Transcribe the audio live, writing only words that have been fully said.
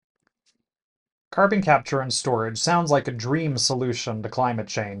Carbon capture and storage sounds like a dream solution to climate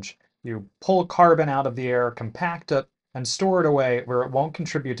change. You pull carbon out of the air, compact it, and store it away where it won't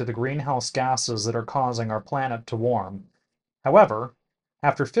contribute to the greenhouse gases that are causing our planet to warm. However,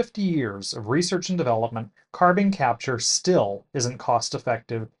 after 50 years of research and development, carbon capture still isn't cost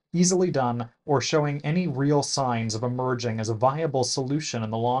effective, easily done, or showing any real signs of emerging as a viable solution in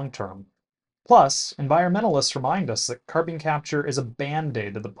the long term. Plus, environmentalists remind us that carbon capture is a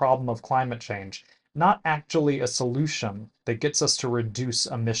band-aid to the problem of climate change, not actually a solution that gets us to reduce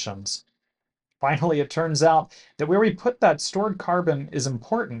emissions. Finally, it turns out that where we put that stored carbon is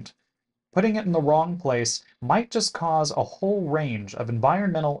important. Putting it in the wrong place might just cause a whole range of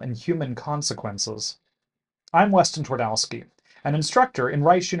environmental and human consequences. I'm Weston Twardowski, an instructor in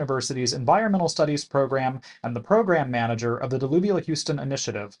Rice University's Environmental Studies program and the program manager of the Diluvial Houston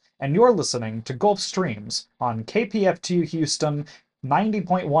Initiative, and you're listening to Gulf Streams on KPFT Houston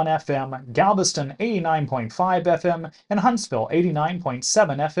 90.1 FM, Galveston 89.5 FM, and Huntsville 89.7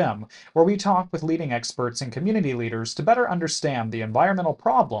 FM, where we talk with leading experts and community leaders to better understand the environmental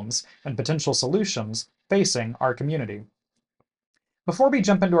problems and potential solutions facing our community. Before we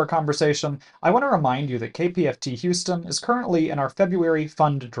jump into our conversation, I want to remind you that KPFT Houston is currently in our February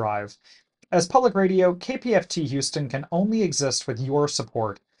fund drive. As public radio, KPFT Houston can only exist with your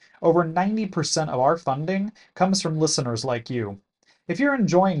support. Over 90% of our funding comes from listeners like you. If you're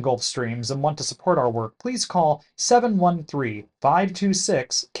enjoying Gulf Streams and want to support our work, please call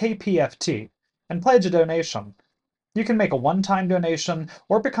 713-526-KPFT and pledge a donation. You can make a one-time donation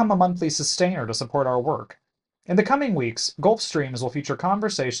or become a monthly sustainer to support our work. In the coming weeks, Gulf Streams will feature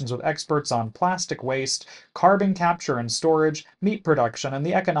conversations with experts on plastic waste, carbon capture and storage, meat production, and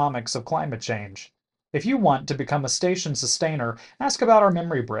the economics of climate change. If you want to become a station sustainer, ask about our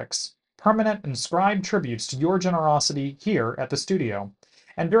memory bricks, permanent inscribed tributes to your generosity here at the studio.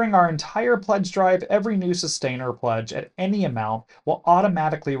 And during our entire pledge drive, every new sustainer pledge at any amount will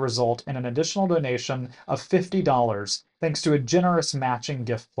automatically result in an additional donation of $50, thanks to a generous matching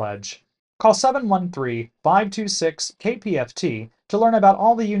gift pledge. Call 713-526-KPFT to learn about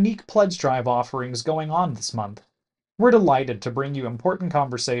all the unique pledge drive offerings going on this month. We're delighted to bring you important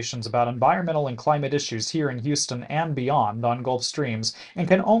conversations about environmental and climate issues here in Houston and beyond on Gulf Streams, and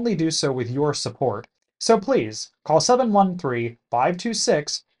can only do so with your support. So please, call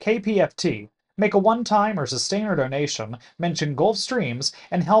 713-526-KPFT, make a one-time or sustainer donation, mention Gulf Streams,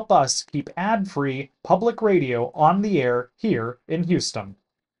 and help us keep ad-free public radio on the air here in Houston.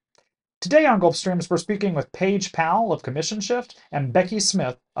 Today on Gulf Streams, we're speaking with Paige Powell of Commission Shift and Becky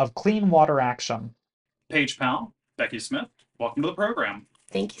Smith of Clean Water Action. Paige Powell, Becky Smith, welcome to the program.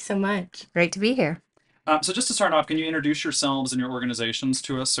 Thank you so much. Great to be here. So just to start off, can you introduce yourselves and your organizations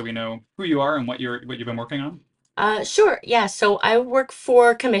to us so we know who you are and what you've been working on? Sure. Yeah. So I work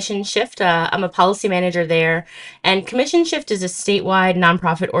for Commission Shift. I'm a policy manager there. And Commission Shift is a statewide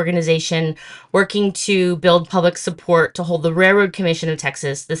nonprofit organization working to build public support to hold the Railroad Commission of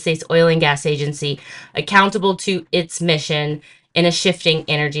Texas, the state's oil and gas agency, accountable to its mission in a shifting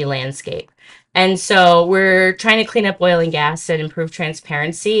energy landscape. And so we're trying to clean up oil and gas and improve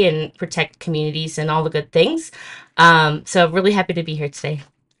transparency and protect communities and all the good things. So really happy to be here today.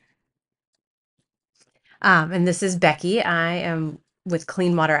 And this is Becky. I am with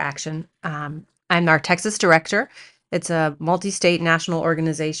Clean Water Action. I'm our Texas director. It's a multi-state national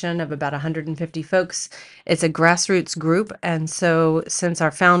organization of about 150 folks. It's a grassroots group. And so since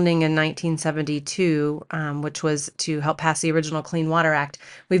our founding in 1972, which was to help pass the original Clean Water Act,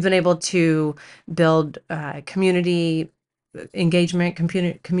 we've been able to build community engagement,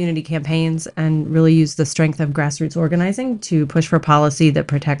 community campaigns, and really use the strength of grassroots organizing to push for policy that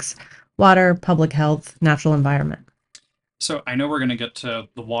protects water, public health, natural environment. So I know we're going to get to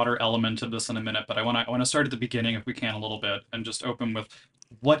the water element of this in a minute, but I want to start at the beginning if we can a little bit and just open with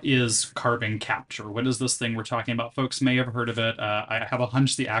what is carbon capture? What is this thing we're talking about? Folks may have heard of it. I have a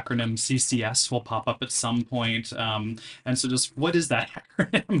hunch the acronym CCS will pop up at some point. And so just what is that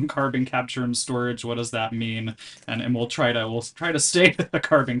acronym, carbon capture and storage? What does that mean? And we'll try to stay with the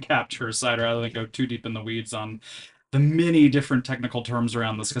carbon capture side rather than go too deep in the weeds on the many different technical terms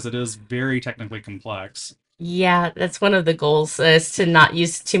around this because it is very technically complex. Yeah, that's one of the goals is to not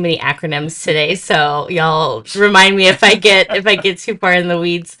use too many acronyms today. So y'all remind me if I get too far in the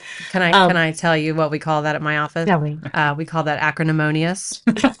weeds. Can I tell you what we call that at my office? Tell me. We call that acronymonious.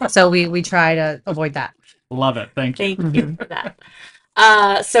 So we try to avoid that. Love it. Thank you. Thank you for that.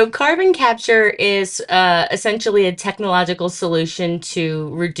 So carbon capture is essentially a technological solution to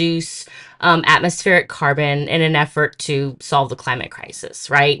reduce atmospheric carbon in an effort to solve the climate crisis,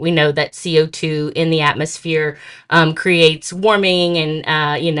 right? We know that CO2 in the atmosphere creates warming and,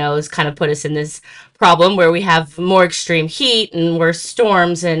 has kind of put us in this problem where we have more extreme heat and worse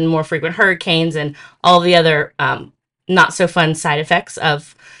storms and more frequent hurricanes and all the other not so fun side effects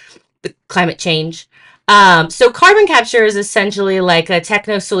of the climate change. So carbon capture is essentially like a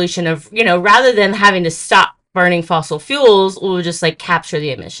techno solution of, rather than having to stop burning fossil fuels, we'll just like capture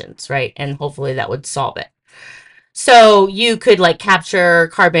the emissions, right? And hopefully that would solve it. So you could like capture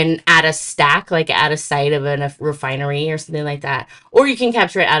carbon at a stack, like at a site of a refinery or something like that. Or you can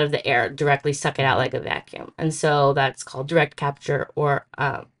capture it out of the air, directly suck it out like a vacuum. And so that's called direct capture or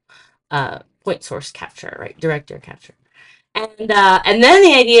point source capture, right? Direct air capture. And then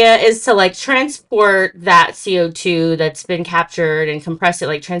the idea is to like transport that CO2 that's been captured and compress it,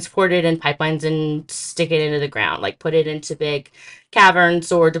 like transport it in pipelines and stick it into the ground, like put it into big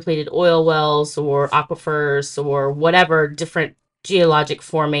caverns or depleted oil wells or aquifers or whatever different geologic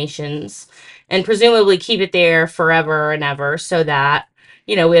formations, and presumably keep it there forever and ever so that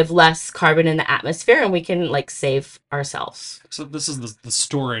we have less carbon in the atmosphere and we can like save ourselves. So this is the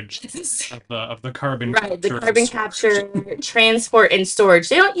storage of the carbon Right, the capture carbon capture, transport, and storage.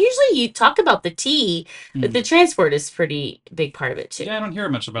 They don't usually you talk about the T, but the transport is pretty big part of it too. Yeah, I don't hear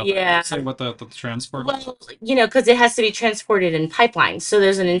much about that. Yeah. Say what the transport. Well, because it has to be transported in pipelines. So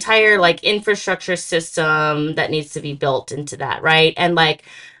there's an entire like infrastructure system that needs to be built into that, right? And like,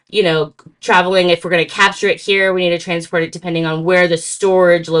 traveling, if we're going to capture it here, we need to transport it depending on where the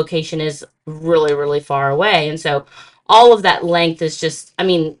storage location is really, really far away. And so all of that length is just, I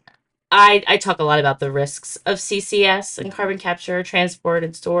mean, I talk a lot about the risks of CCS and carbon capture, transport,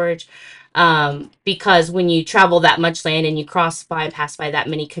 and storage. Because when you travel that much land and you pass by that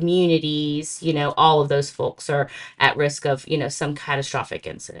many communities, all of those folks are at risk of, some catastrophic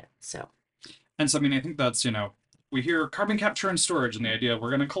incident. So, And so, I mean, I think that's, we hear carbon capture and storage, and the idea we're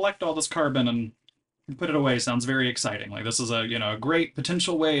going to collect all this carbon and put it away sounds very exciting. Like this is a great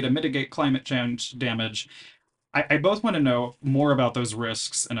potential way to mitigate climate change damage. I both want to know more about those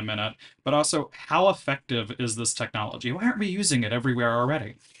risks in a minute, but also how effective is this technology? Why aren't we using it everywhere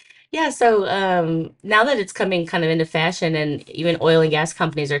already? yeah, so now that it's coming kind of into fashion, and even oil and gas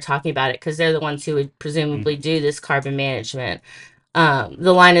companies are talking about it because they're the ones who would presumably do this carbon management.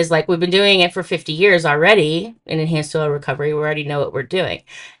 The line is like, we've been doing it for 50 years already in enhanced oil recovery. We already know what we're doing.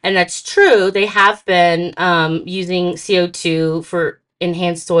 And that's true. They have been using CO2 for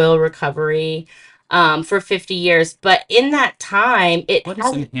enhanced oil recovery for 50 years. But in that time, it What is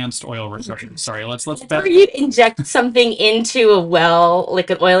hasn't. enhanced oil recovery? Sorry, let's It's bet. where you inject something into a well, like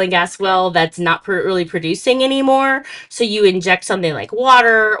an oil and gas well that's not really producing anymore. So you inject something like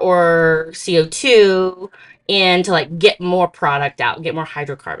water or CO2 and to like get more product out, get more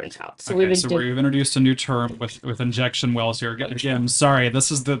hydrocarbons out. So we've Okay, been so doing. we've introduced a new term with injection wells here. Again, sorry,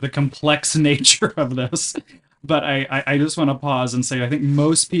 this is the complex nature of this. But I just want to pause and say I think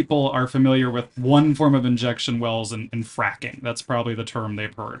most people are familiar with one form of injection wells and fracking. That's probably the term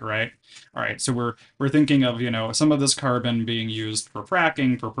they've heard, right? All right, so we're thinking of, some of this carbon being used for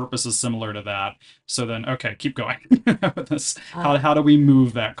fracking for purposes similar to that. So then, okay, keep going. This, how do we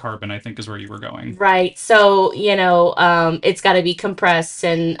move that carbon, I think is where you were going. Right. So, it's got to be compressed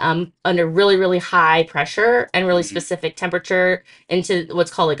and under really, really high pressure and really specific temperature into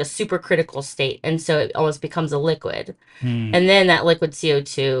what's called like a supercritical state. And so it almost becomes a liquid. Hmm. And then that liquid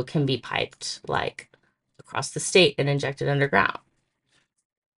CO2 can be piped like across the state and injected underground.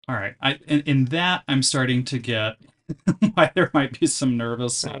 All right. In that, I'm starting to get why there might be some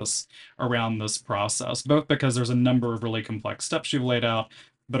nervousness around this process, both because there's a number of really complex steps you've laid out,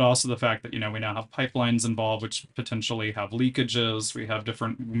 but also the fact that, we now have pipelines involved, which potentially have leakages. We have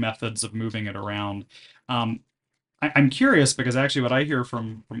different methods of moving it around. I'm curious because actually what I hear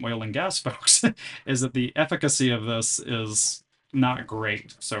from oil and gas folks is that the efficacy of this is not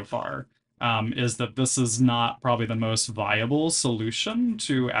great so far. Is that this is not probably the most viable solution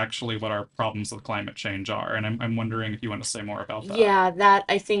to actually what our problems with climate change are. And I'm wondering if you want to say more about that. Yeah, that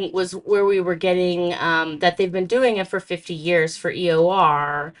I think was where we were getting that they've been doing it for 50 years for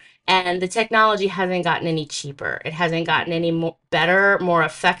EOR, and the technology hasn't gotten any cheaper. It hasn't gotten any better, more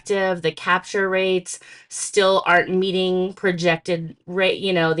effective. The capture rates still aren't meeting projected rate.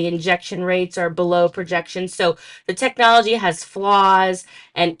 The injection rates are below projection. So the technology has flaws,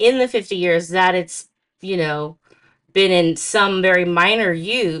 and in the 50 years that it's, you know, been in some very minor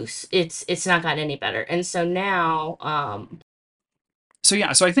use, it's not gotten any better. And so now So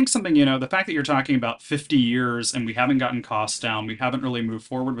yeah, so I think something, the fact that you're talking about 50 years and we haven't gotten costs down, we haven't really moved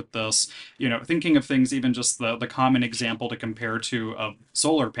forward with this, thinking of things, even just the common example to compare to of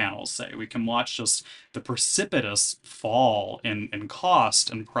solar panels, say, we can watch just the precipitous fall in cost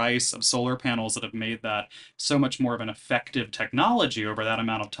and price of solar panels that have made that so much more of an effective technology over that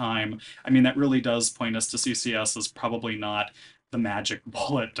amount of time. I mean, that really does point us to CCS as probably not the magic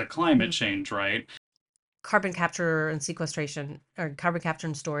bullet to climate Mhm. change, right? Carbon capture and sequestration, or carbon capture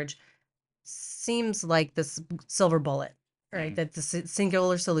and storage, seems like this silver bullet, right? Mm. That's a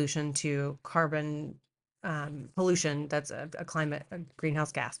singular solution to carbon pollution. That's a climate, a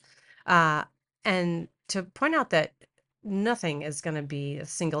greenhouse gas. Uh, and to point out that nothing is going to be a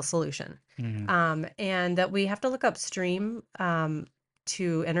single solution, Mm. and that we have to look upstream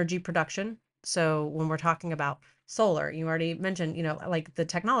to energy production. So when we're talking about solar, you already mentioned, like the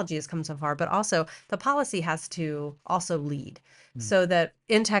technology has come so far, but also the policy has to also lead. Mm. So that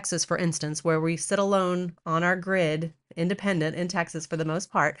in Texas, for instance, where we sit alone on our grid, independent in Texas for the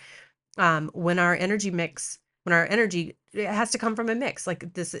most part, when our energy mix, when our energy, it has to come from a mix. Like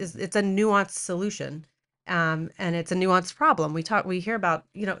it's a nuanced solution, and it's a nuanced problem. We hear about,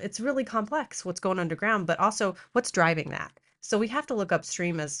 it's really complex what's going underground, but also what's driving that. So we have to look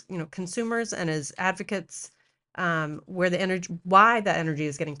upstream as, consumers and as advocates, where the energy, why the energy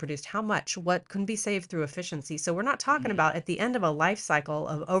is getting produced, how much, what can be saved through efficiency. So we're not talking about at the end of a life cycle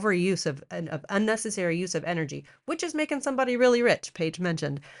of overuse of unnecessary use of energy, which is making somebody really rich, Paige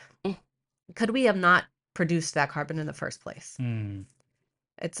mentioned. Mm. Could we have not produced that carbon in the first place? Mm.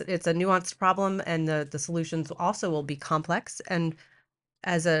 It's a nuanced problem, and the solutions also will be complex. And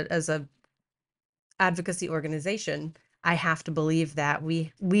as a advocacy organization, I have to believe that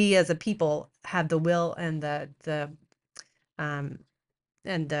we as a people have the will and um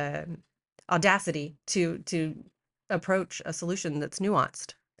the audacity to approach a solution that's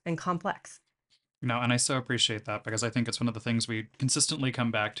nuanced and complex. No, and I so appreciate that because I think it's one of the things we consistently come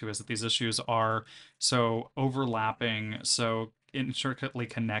back to is that these issues are so overlapping, so intricately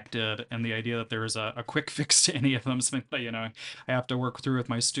connected, and the idea that there is a quick fix to any of them, something that, I have to work through with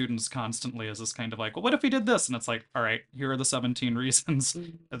my students constantly is this kind of like, well, what if we did this? And it's like, all right, here are the 17 reasons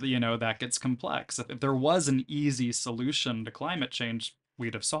Mm. that, that gets complex. If there was an easy solution to climate change,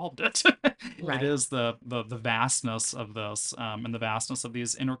 we'd have solved it. It Right. is the vastness of this and the vastness of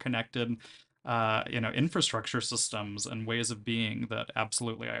these interconnected infrastructure systems and ways of being that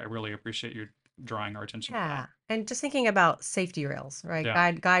absolutely I really appreciate you drawing our attention to that. Yeah. And just thinking about safety rails, right?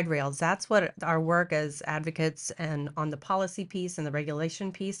 Yeah. Guide rails. That's what our work as advocates and on the policy piece and the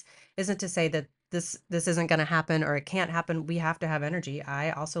regulation piece isn't to say that this isn't going to happen or it can't happen. We have to have energy.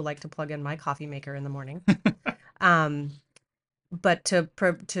 I also like to plug in my coffee maker in the morning. Um, but to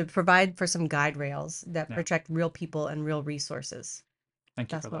provide for some guide rails that Yeah. protect real people and real resources.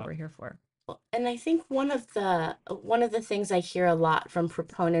 Thank you for That's what that. we're here for. And I think one of the things I hear a lot from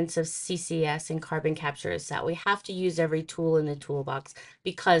proponents of CCS and carbon capture is that we have to use every tool in the toolbox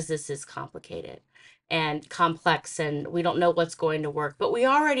because this is complicated and complex and we don't know what's going to work. But we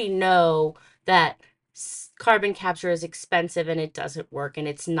already know that carbon capture is expensive and it doesn't work and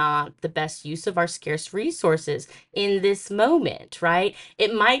it's not the best use of our scarce resources in this moment, right?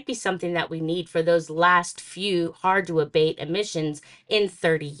 It might be something that we need for those last few hard to abate emissions in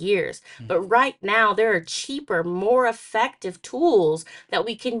 30 years. Mm. But right now, there are cheaper, more effective tools that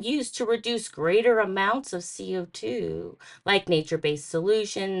we can use to reduce greater amounts of CO2, like nature based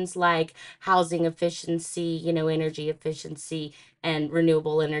solutions, like housing efficiency, energy efficiency, and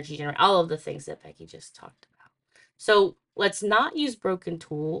renewable energy generation, all of the things that Becky just talked about. So let's not use broken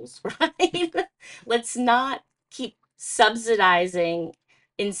tools, right? Let's not keep subsidizing,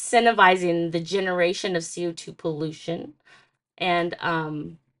 incentivizing the generation of CO2 pollution and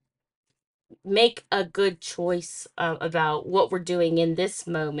make a good choice about what we're doing in this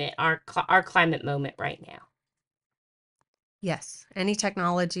moment, our climate moment right now. Yes. Any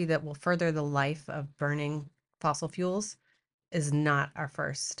technology that will further the life of burning fossil fuels is not our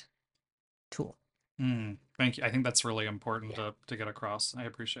first tool. Thank you. I think that's really important Yeah. to get across. I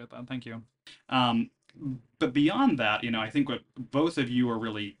appreciate that. Thank you. Um, but beyond that, I think what both of you are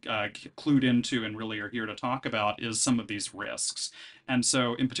really clued into and really are here to talk about is some of these risks. And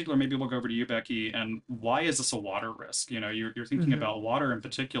so, in particular, maybe we'll go over to you, Becky. And why is this a water risk? You're thinking Mhm. about water in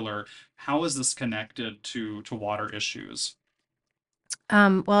particular. How is this connected to water issues?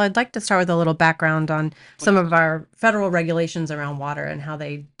 Well, I'd like to start with a little background on some Please. of our federal regulations around water and how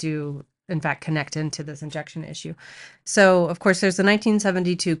they do, in fact, connect into this injection issue. So, of course, there's the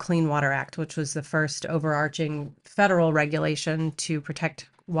 1972 Clean Water Act, which was the first overarching federal regulation to protect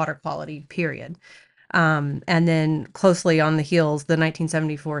water quality, period. And then closely on the heels, the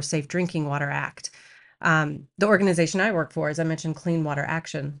 1974 Safe Drinking Water Act. The organization I work for, as I mentioned, Clean Water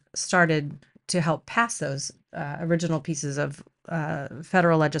Action, started to help pass those original pieces of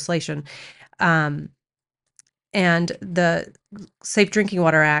federal legislation. Um, and the Safe Drinking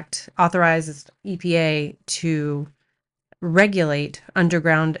Water Act authorizes EPA to regulate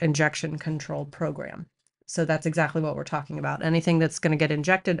underground injection control program. So that's exactly what we're talking about. Anything that's going to get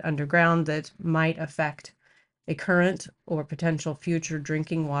injected underground that might affect a current or potential future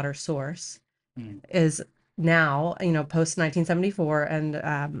drinking water source is now, post 1974 and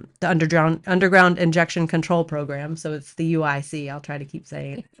the underground injection control program. So it's the UIC. I'll try to keep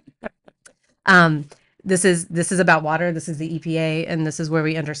saying it. This is about water. This is the EPA, and this is where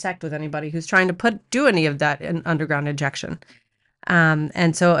we intersect with anybody who's trying to do any of that in underground injection.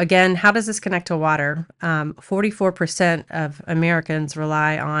 And so again, how does this connect to water? 44% of Americans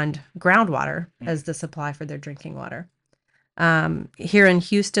rely on groundwater as the supply for their drinking water. Here in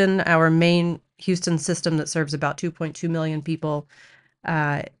Houston, our main Houston system that serves about 2.2 million people,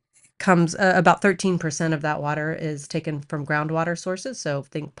 comes about 13% of that water is taken from groundwater sources. So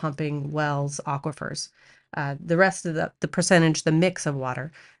think pumping, wells, aquifers. The rest of the percentage, the mix of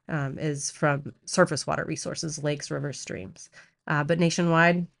water, is from surface water resources, lakes, rivers, streams. But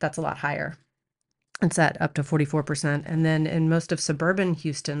nationwide, that's a lot higher. It's at up to 44%. And then in most of suburban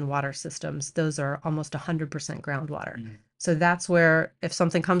Houston water systems, those are almost 100% groundwater. So that's where if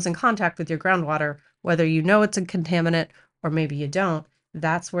something comes in contact with your groundwater, whether you know it's a contaminant or maybe you don't,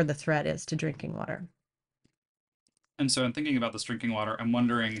 that's where the threat is to drinking water. And so in thinking about this drinking water, I'm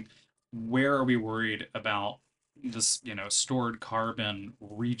wondering, where are we worried about this, stored carbon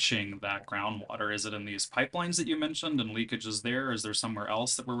reaching that groundwater? Is it in these pipelines that you mentioned and leakages there? Is there somewhere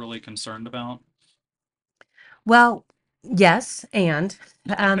else that we're really concerned about? Well, yes, and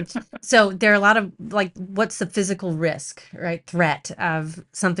so there are a lot of what's the physical risk, right? Threat of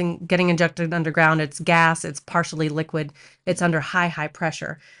something getting injected underground. It's gas, it's partially liquid, it's under high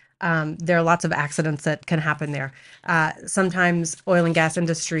pressure. There are lots of accidents that can happen there. Sometimes oil and gas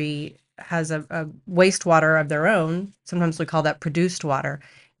industry has a wastewater of their own. Sometimes we call that produced water,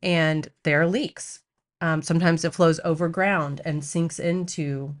 and there are leaks. Sometimes it flows overground and sinks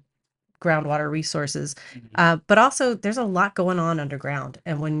into groundwater resources. But also, there's a lot going on underground.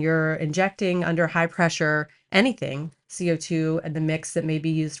 And when you're injecting under high pressure anything, CO2 and the mix that may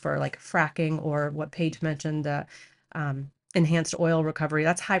be used for like fracking or what Paige mentioned, the enhanced oil recovery,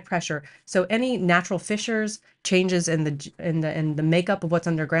 that's high pressure. So any natural fissures, changes in the makeup of what's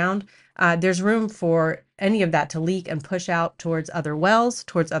underground, there's room for any of that to leak and push out towards other wells,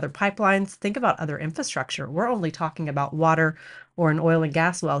 towards other pipelines. Think about other infrastructure. We're only talking about water or an oil and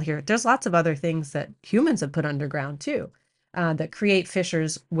gas well here. There's lots of other things that humans have put underground too, that create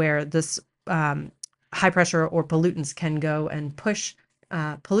fissures where this high pressure or pollutants can go and push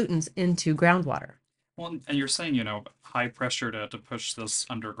pollutants into groundwater. Well, and you're saying, high pressure to push this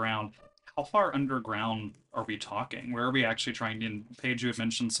underground. How far underground are we talking? Where are we actually trying to, and Paige, you had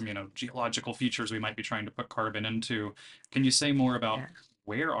mentioned some, geological features we might be trying to put carbon into. Can you say more about Yeah.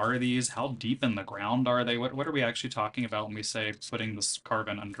 where are these? How deep in the ground are they? What are we actually talking about when we say putting this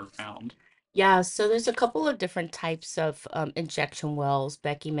carbon underground? Yeah, so there's a couple of different types of injection wells.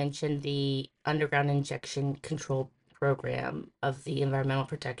 Becky mentioned the underground injection control program of the Environmental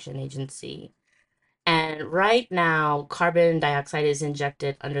Protection Agency. And right now, carbon dioxide is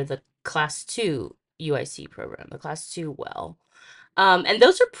injected under the Class 2 UIC program, the Class 2 well. And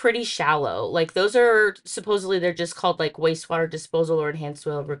those are pretty shallow. Like those are supposedly they're just called like wastewater disposal or enhanced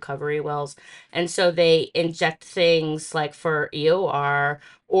oil recovery wells. And so they inject things like for EOR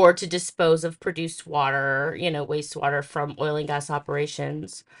or to dispose of produced water, wastewater from oil and gas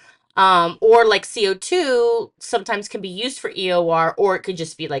operations. Or like CO2 sometimes can be used for EOR or it could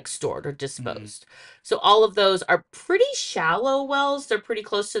just be like stored or disposed. So all of those are pretty shallow wells. They're pretty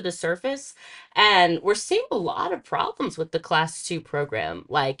close to the surface. And we're seeing a lot of problems with the Class 2 program,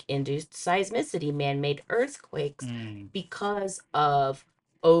 like induced seismicity, man-made earthquakes, because of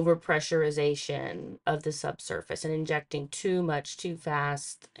overpressurization of the subsurface and injecting too much too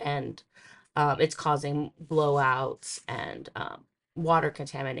fast. And it's causing blowouts and water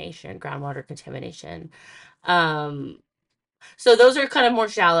contamination, groundwater contamination. Um, so those are kind of more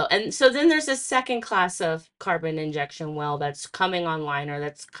shallow. And so then there's a second class of carbon injection well that's coming online or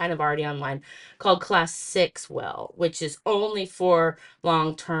that's kind of already online called Class 6 well, which is only for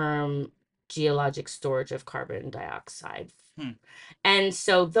long-term geologic storage of carbon dioxide. And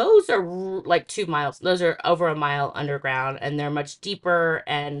so those are like 2 miles. Those are over a mile underground and they're much deeper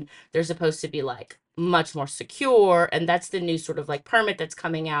and they're supposed to be like much more secure. And that's the new sort of like permit that's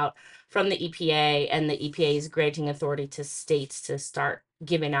coming out from the EPA, and the EPA is granting authority to states to start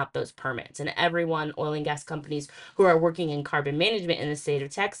giving out those permits. And everyone, oil and gas companies who are working in carbon management in the state of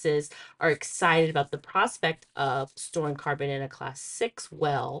Texas, are excited about the prospect of storing carbon in a class 6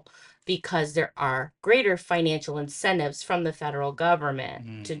 well, because there are greater financial incentives from the federal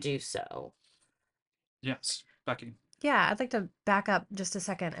government to do so. Yes, Becky. Yeah, I'd like to back up just a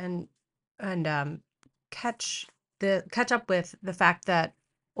second and catch up with the fact that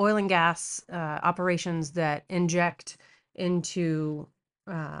oil and gas operations that inject into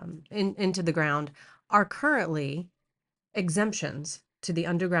into the ground are currently exemptions to the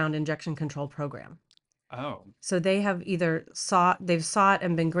underground injection control program. Oh. So they have they've sought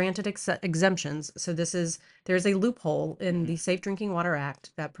and been granted exemptions. So there's a loophole in the Safe Drinking Water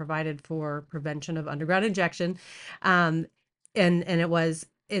Act that provided for prevention of underground injection. Um, and it was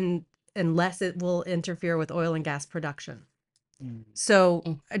unless it will interfere with oil and gas production.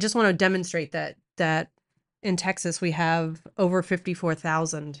 So I just want to demonstrate that in Texas we have over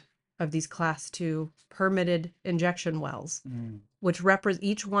 54,000 of these class 2 permitted injection wells, which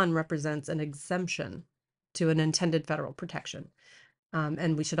each one represents an exemption to an intended federal protection.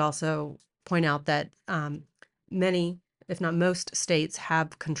 And we should also point out that many, if not most states,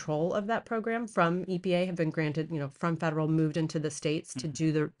 have control of that program from EPA, have been granted, from federal, moved into the states to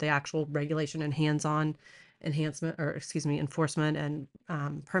do the actual regulation and hands-on enforcement and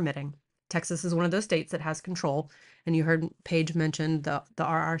permitting. Texas is one of those states that has control. And you heard Paige mention the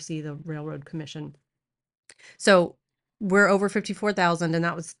RRC, the Railroad Commission. So we're over 54,000,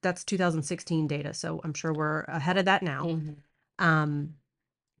 and that's 2016 data. So I'm sure we're ahead of that now. And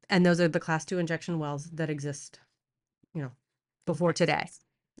those are the class 2 injection wells that exist, before today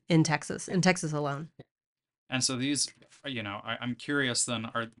in Texas alone. And so these, I'm curious then,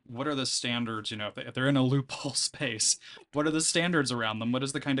 what are the standards, if they're in a loophole space, what are the standards around them? What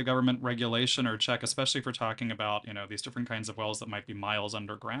is the kind of government regulation or check, especially if we're talking about, these different kinds of wells that might be miles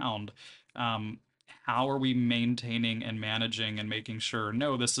underground? How are we maintaining and managing and making sure,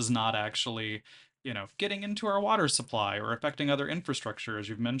 no, this is not actually, getting into our water supply or affecting other infrastructure, as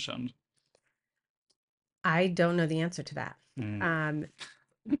you've mentioned? I don't know the answer to that.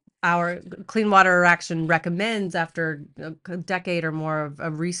 Our Clean Water Action recommends, after a decade or more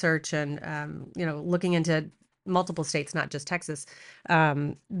of research and looking into multiple states, not just Texas,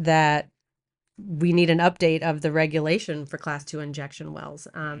 that we need an update of the regulation for class 2 injection wells.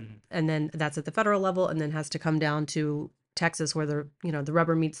 And then that's at the federal level, and then has to come down to Texas, where the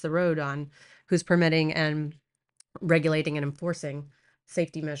rubber meets the road on who's permitting and regulating and enforcing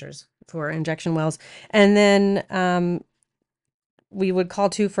safety measures for injection wells. And then we would call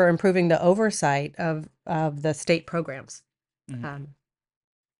too for improving the oversight of the state programs.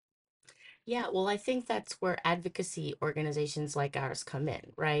 Yeah, well, I think that's where advocacy organizations like ours come in,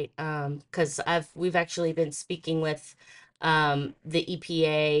 right? Because we've actually been speaking with the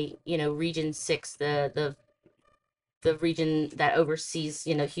EPA, Region 6, the region that oversees,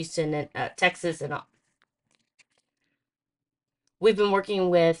 Houston and Texas, and we've been working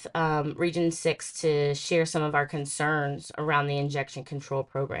with Region 6 to share some of our concerns around the injection control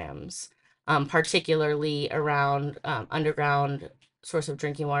programs, particularly around underground source of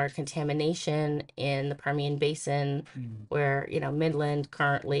drinking water contamination in the Permian Basin, where, Midland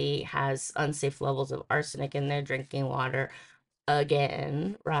currently has unsafe levels of arsenic in their drinking water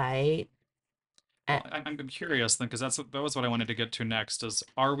again, right? I'm curious then, because that was what I wanted to get to next, is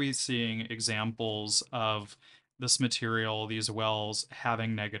are we seeing examples of this material, these wells,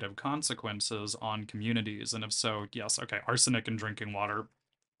 having negative consequences on communities? And if so, yes, okay, arsenic in drinking water,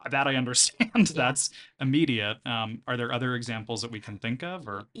 that I understand. That's immediate. Are there other examples that we can think of,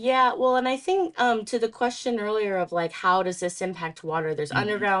 or? Yeah, well, and I think to the question earlier of like, how does this impact water? There's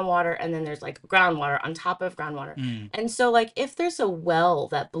underground water, and then there's like groundwater on top of groundwater. And so like if there's a well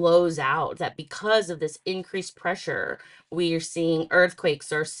that blows out, that because of this increased pressure, we are seeing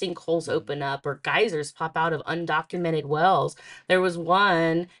earthquakes or sinkholes open up or geysers pop out of undocumented wells. There was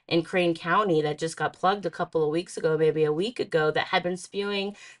one in Crane County that just got plugged a couple of weeks ago, maybe a week ago, that had been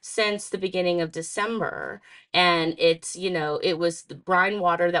spewing since the beginning of December. And it's, it was the brine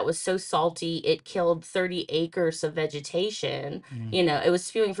water that was so salty, it killed 30 acres of vegetation. It was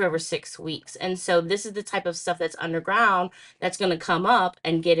spewing for over 6 weeks. And so this is the type of stuff that's underground that's going to come up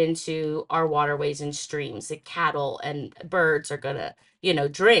and get into our waterways and streams. The cattle and birds are going to,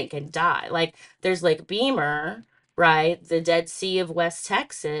 drink and die. Like there's Lake Beamer, right? The Dead Sea of West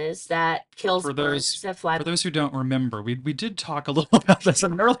Texas that kills For birds those that fly. for those who don't remember, we did talk a little about this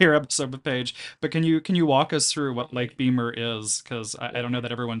in an earlier episode with Paige, but can you walk us through what Lake Beamer is? Because I don't know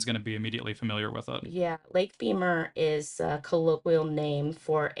that everyone's going to be immediately familiar with it. Yeah, Lake Beamer is a colloquial name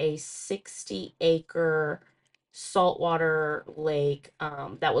for a 60-acre saltwater lake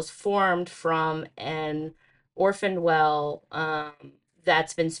that was formed from an orphaned well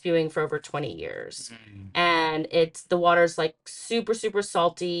that's been spewing for over 20 years. And it's the water's like super, super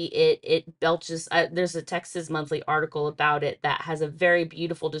salty. It belches. There's a Texas Monthly article about it that has a very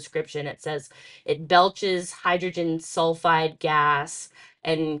beautiful description. It says it belches hydrogen sulfide gas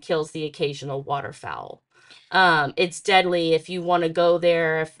and kills the occasional waterfowl. It's deadly if you want to go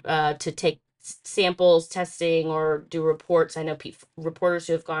there to take samples, testing, or do reports. I know reporters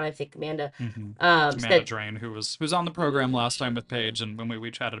who have gone. I think Amanda Amanda said Drain, who's on the program last time with Paige, and when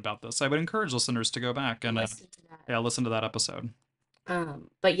we chatted about this, I would encourage listeners to go back and listen to that. yeah, listen to that episode.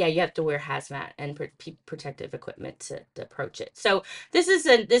 But yeah, you have to wear hazmat and protective equipment to approach it. So this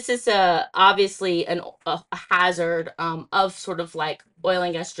is a obviously a hazard of sort of like oil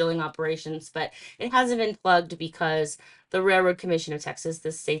and gas drilling operations, but it hasn't been plugged because the Railroad Commission of Texas,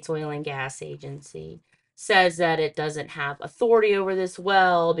 the state's oil and gas agency, says that it doesn't have authority over this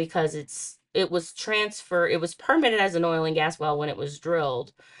well because it was permitted as an oil and gas well when it was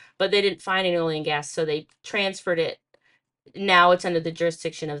drilled, but they didn't find any oil and gas, so they transferred it. Now it's under the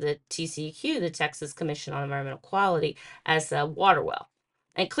jurisdiction of the TCEQ, the Texas Commission on Environmental Quality, as a water well.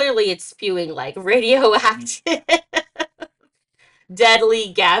 And clearly it's spewing like radioactive,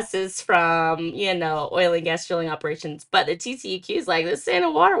 deadly gases from, oil and gas drilling operations. But the TCEQ is like, this ain't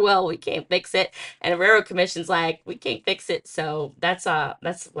a water well. We can't fix it. And the Railroad Commission's like, we can't fix it. So that's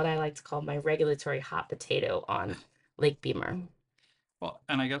what I like to call my regulatory hot potato on Lake Beamer. Well,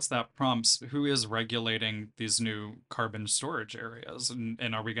 and I guess that prompts who is regulating these new carbon storage areas,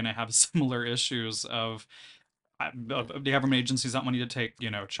 and are we going to have similar issues of the government agencies not wanting to take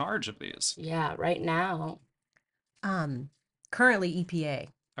charge of these? Yeah, right now. Currently, EPA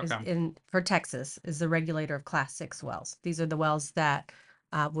Okay. for Texas is the regulator of Class 6 wells. These are the wells that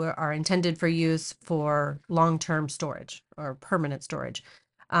are intended for use for long-term storage or permanent storage.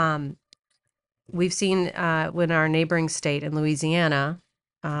 We've seen when our neighboring state in Louisiana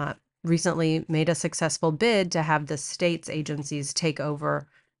recently made a successful bid to have the state's agencies take over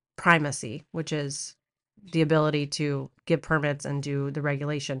primacy, which is the ability to give permits and do the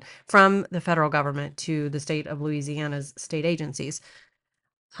regulation from the federal government to the state of Louisiana's state agencies.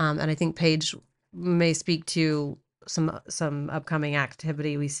 And I think Paige may speak to some upcoming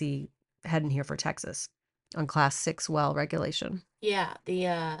activity we see heading here for Texas on Class 6 well regulation. Yeah,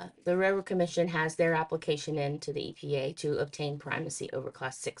 the Railroad Commission has their application in to the EPA to obtain primacy over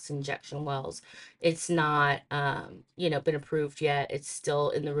Class 6 injection wells. It's not, been approved yet. It's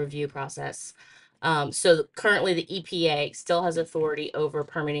still in the review process. So currently the EPA still has authority over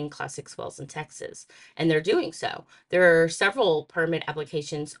permitting Class 6 wells in Texas, and they're doing so. There are several permit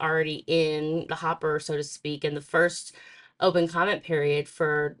applications already in the hopper, so to speak, and the first open comment period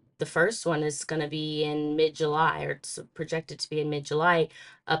for the first one is going to be in mid-July, or it's projected to be in mid-July,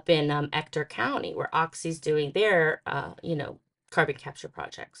 up in Ector County, where Oxy's doing their, carbon capture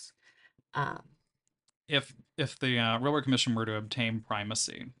projects. If the Railroad Commission were to obtain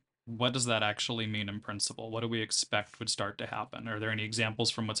primacy, what does that actually mean in principle? What do we expect would start to happen? Are there any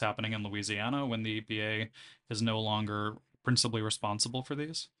examples from what's happening in Louisiana when the EPA is no longer principally responsible for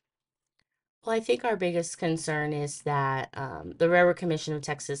these? Well, I think our biggest concern is that the Railroad Commission of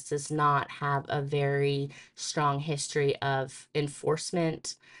Texas does not have a very strong history of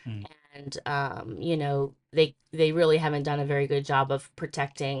enforcement, Mm. and they really haven't done a very good job of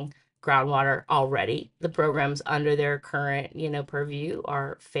protecting groundwater already. The programs under their current purview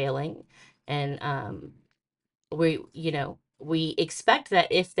are failing, and we expect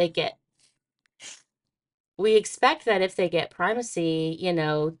that if they get primacy,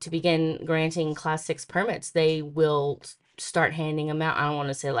 to begin granting Class 6 permits, they will start handing them out. I don't want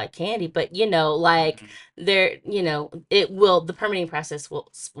to say like candy, but like the permitting process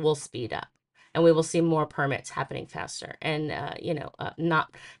will speed up, and we will see more permits happening faster, and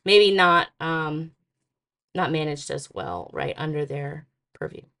not maybe not managed as well, right, under their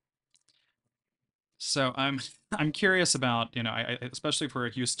purview. So I'm curious about, especially for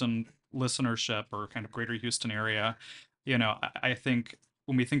a Houston listenership or kind of greater Houston area, I think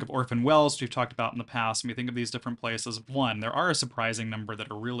when we think of orphan wells, we've talked about in the past, and we think of these different places, one, there are a surprising number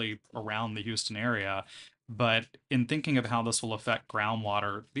that are really around the Houston area. But in thinking of how this will affect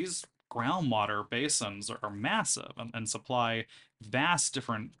groundwater, these groundwater basins are massive and supply vast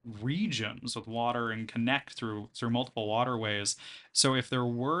different regions with water and connect through multiple waterways. So if there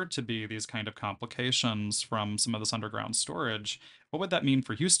were to be these kind of complications from some of this underground storage, what would that mean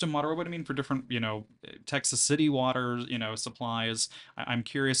for Houston water? What would it mean for different, Texas City water, supplies? I'm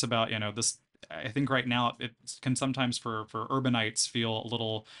curious about, this. I think right now it can sometimes for urbanites feel a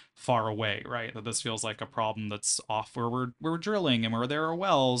little far away, right? That this feels like a problem that's off where we're drilling and where there are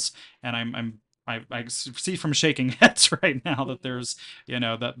wells, and I see from shaking heads right now that there's,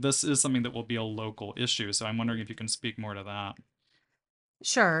 that this is something that will be a local issue. So I'm wondering if you can speak more to that.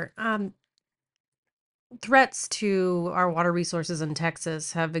 Sure. Threats to our water resources in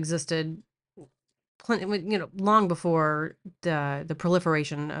Texas have existed long before the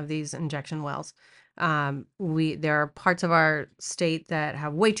proliferation of these injection wells. There are parts of our state that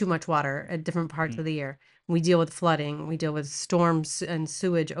have way too much water at different parts of the year. We deal with flooding, we deal with storms and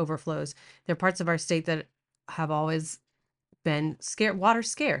sewage overflows. There are parts of our state that have always been water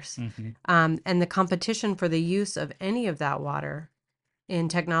scarce. And the competition for the use of any of that water in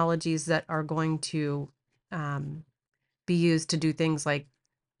technologies that are going to be used to do things like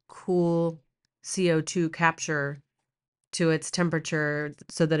cool CO2 capture to its temperature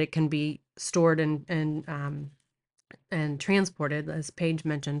so that it can be stored and transported, as Paige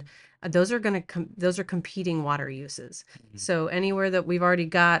mentioned. Those are competing water uses. So anywhere that we've already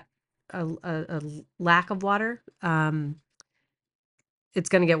got a lack of water, it's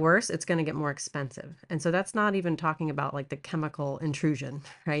going to get worse. It's going to get more expensive. And so that's not even talking about like the chemical intrusion,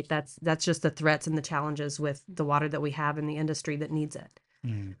 right? That's just the threats and the challenges with the water that we have in the industry that needs it.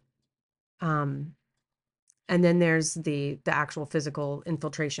 Um, and then there's the actual physical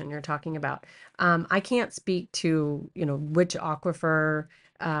infiltration you're talking about. I can't speak to, which aquifer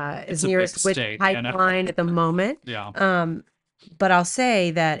is It's a big nearest which state, pipeline at the moment. Yeah. But I'll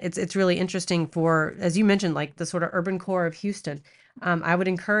say that it's really interesting for, as you mentioned, like the sort of urban core of Houston. I would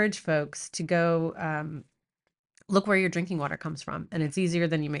encourage folks to go look where your drinking water comes from, and it's easier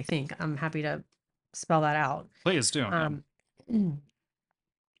than you may think. I'm happy to spell that out. Please do.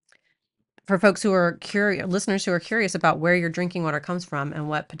 For folks who are curious, listeners who are curious about where your drinking water comes from and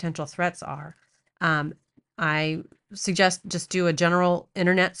what potential threats are, I suggest just do a general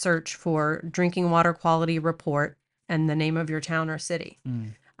internet search for drinking water quality report and the name of your town or city.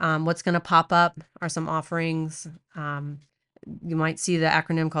 What's going to pop up are some offerings. You might see the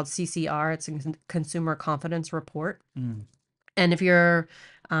acronym called CCR. It's a Consumer Confidence Report. And if you're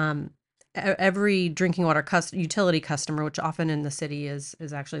every drinking water utility customer, which often in the city is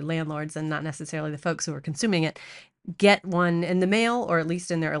actually landlords and not necessarily the folks who are consuming it, get one in the mail or at least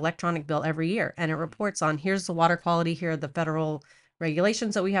in their electronic bill every year. And it reports on, here's the water quality, here are the federal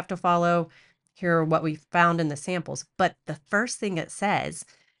regulations that we have to follow, here are what we found in the samples. But the first thing it says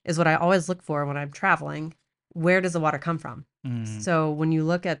is what I always look for when I'm traveling. Where does the water come from? So when you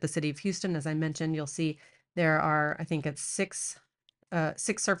look at the city of Houston, as I mentioned, you'll see there are, I think it's six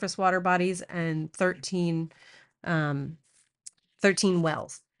surface water bodies and 13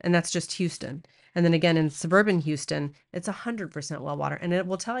 wells, and that's just Houston. And then again in suburban Houston, it's 100% well water, and it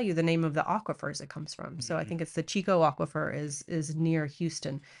will tell you the name of the aquifers it comes from. So I think it's the Chico Aquifer is near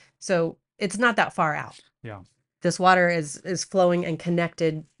Houston. So it's not that far out. Yeah. This water is flowing and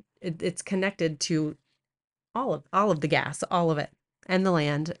connected. It's connected to all of the gas, all of it, and the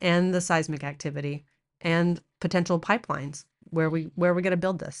land, and the seismic activity, and potential pipelines where we're going to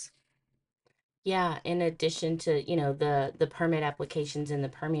build this. Yeah, in addition to, the permit applications in the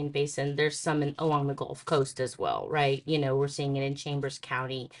Permian Basin, there's some along the Gulf Coast as well, right? We're seeing it in Chambers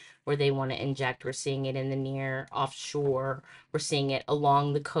County where they want to inject. We're seeing it in the near offshore. We're seeing it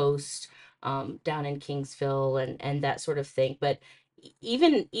along the coast, down in Kingsville and that sort of thing. But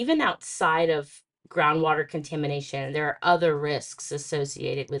even outside of groundwater contamination, there are other risks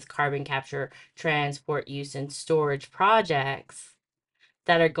associated with carbon capture, transport, use, and storage projects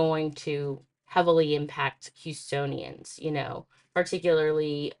that are going to heavily impact Houstonians,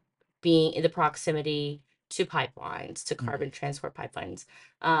 particularly being in the proximity to pipelines, to carbon transport pipelines.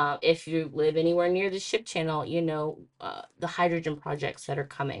 If you live anywhere near the ship channel, the hydrogen projects that are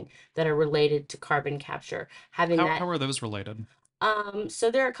coming that are related to carbon capture. How are those related?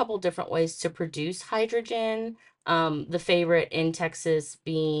 So there are a couple different ways to produce hydrogen. The favorite in Texas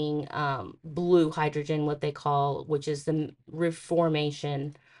being blue hydrogen, what they call, which is the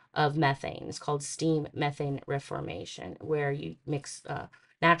reformation of methane. It's called steam methane reformation, where you mix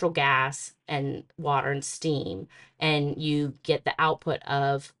natural gas and water and steam, and you get the output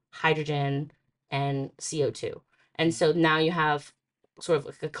of hydrogen and CO2. And so now you have sort of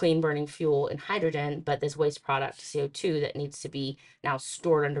like a clean burning fuel in hydrogen, but this waste product CO2 that needs to be now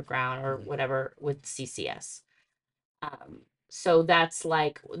stored underground or whatever with CCS. So that's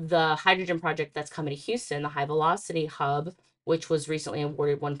like the hydrogen project that's coming to Houston, the high velocity hub, which was recently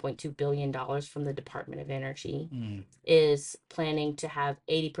awarded $1.2 billion from the Department of Energy, is planning to have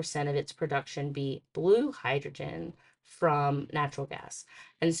 80% of its production be blue hydrogen from natural gas.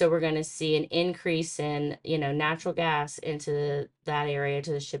 And so we're going to see an increase in, natural gas into that area,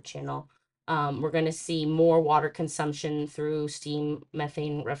 to the ship channel. We're going to see more water consumption through steam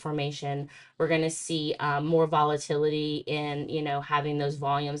methane reformation. We're going to see more volatility in, having those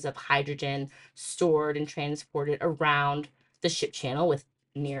volumes of hydrogen stored and transported around the ship channel with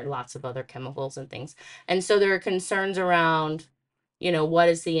near lots of other chemicals and things. And so there are concerns around, what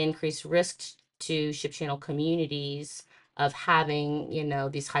is the increased risk to ship channel communities of having,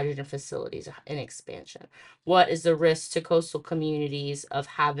 these hydrogen facilities in expansion? What is the risk to coastal communities of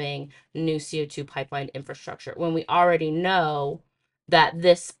having new CO2 pipeline infrastructure when we already know that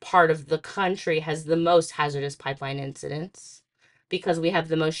this part of the country has the most hazardous pipeline incidents because we have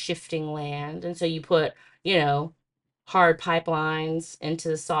the most shifting land? And so you put, you know, hard pipelines into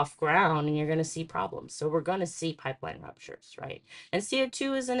the soft ground and you're going to see problems. So we're going to see pipeline ruptures, right? And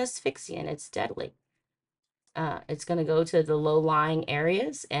CO2 is an asphyxiant, it's deadly. It's going to go to the low-lying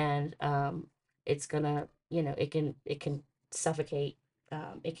areas, and it's going to, it can suffocate.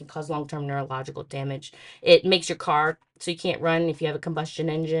 It can cause long-term neurological damage. It makes your car so you can't run if you have a combustion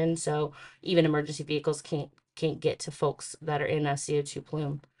engine. So even emergency vehicles can't get to folks that are in a CO2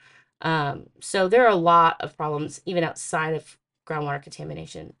 plume. So there are a lot of problems, even outside of groundwater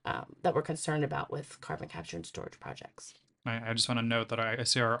contamination, that we're concerned about with carbon capture and storage projects. I just want to note that I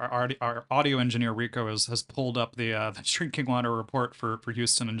see our audio engineer Rico has pulled up the drinking water report for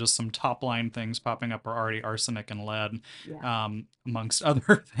Houston, and just some top line things popping up are already arsenic and lead, Yeah. amongst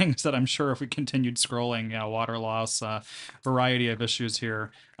other things that I'm sure if we continued scrolling, water loss, variety of issues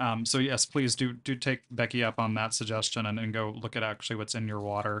here. So yes, please do take Becky up on that suggestion, and go look at actually what's in your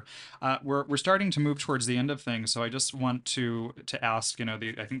water. We're starting to move towards the end of things, so I just want to ask,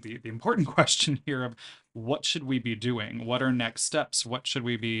 I think the important question here of what should we be doing? What are next steps? What should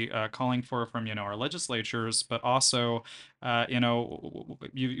we be calling for from our legislatures? But also,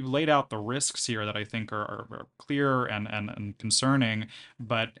 you laid out the risks here that I think are clear and concerning.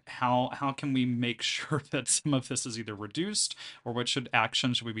 But how can we make sure that some of this is either reduced, or what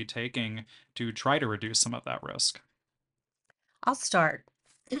action should we be taking to try to reduce some of that risk? I'll start.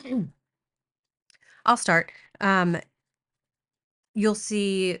 I'll start. You'll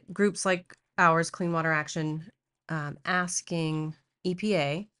see groups like ours, Clean Water Action, asking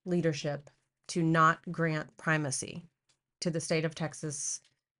EPA leadership to not grant primacy to the state of Texas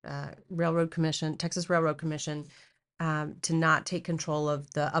Texas Railroad Commission, to not take control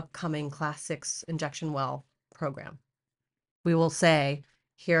of the upcoming Class 6 injection well program. We will say,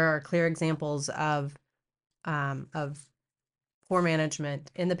 here are clear examples of poor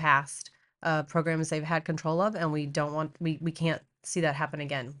management in the past, programs they've had control of, and we can't see that happen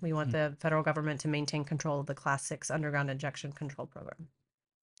again. We want the federal government to maintain control of the Class 6 underground injection control program.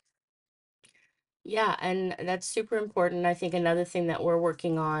 Yeah, and that's super important. I think another thing that we're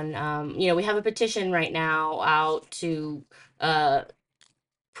working on, we have a petition right now out to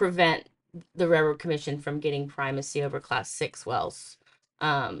prevent the Railroad Commission from getting primacy over Class 6 wells.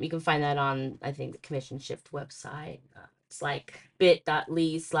 You can find that on, I think, the Commission Shift website. It's like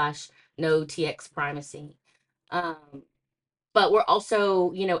bit.ly/no TX primacy. But we're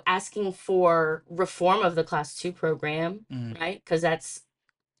also, asking for reform of the Class 2 program, right? Because that's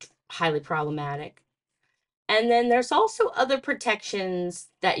highly problematic. And then there's also other protections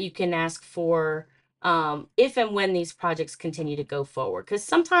that you can ask for, if and when these projects continue to go forward. Because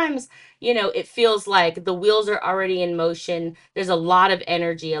sometimes, it feels like the wheels are already in motion. There's a lot of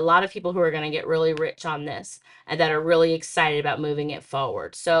energy, a lot of people who are going to get really rich on this and that are really excited about moving it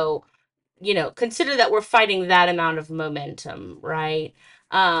forward. So, consider that we're fighting that amount of momentum, right?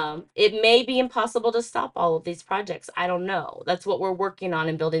 It may be impossible to stop all of these projects. I don't know. That's what we're working on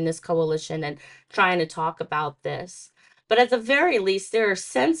in building this coalition and trying to talk about this. But at the very least, there are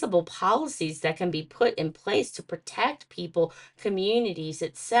sensible policies that can be put in place to protect people, communities,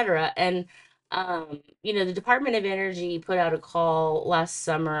 etc. And the Department of Energy put out a call last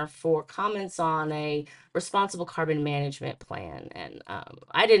summer for comments on a responsible carbon management plan. And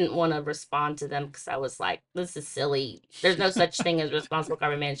I didn't want to respond to them because I was like, this is silly. There's no such thing as responsible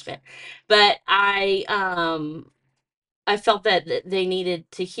carbon management. But I felt that they needed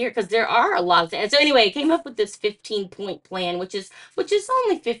to hear, because there are a lot of things. So anyway, I came up with this 15-point plan, which is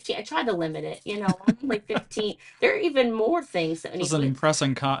only 15. I tried to limit it, only 15. There are even more things that we This is need an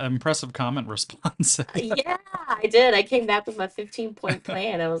to. impressive comment response. Yeah, I did. I came back with my 15-point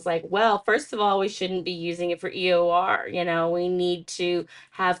plan. I was like, well, first of all, we shouldn't be using it for EOR. We need to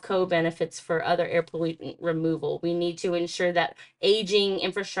have co-benefits for other air pollutant removal. We need to ensure that aging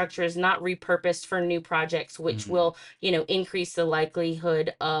infrastructure is not repurposed for new projects, which will, increase the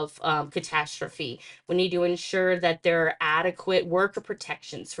likelihood of catastrophe. We need to ensure that there are adequate worker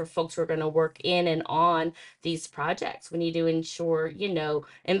protections for folks who are going to work in and on these projects. We need to ensure,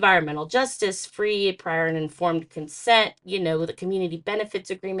 environmental justice, free, prior, and informed consent. The community benefits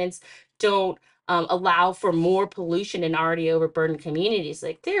agreements don't allow for more pollution in already overburdened communities.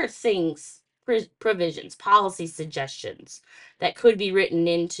 Like, there are things, provisions, policy suggestions that could be written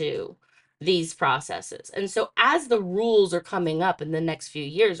into these processes. And so as the rules are coming up in the next few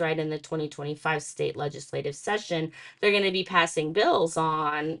years, right, in the 2025 state legislative session, they're going to be passing bills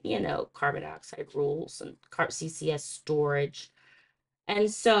on, carbon dioxide rules and CCS storage.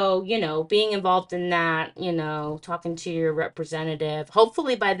 And so, being involved in that, talking to your representative,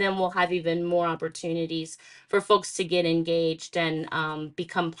 hopefully by then we'll have even more opportunities for folks to get engaged and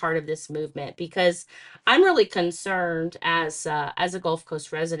become part of this movement, because I'm really concerned as a Gulf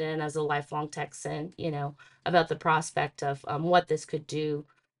Coast resident, as a lifelong Texan, about the prospect of what this could do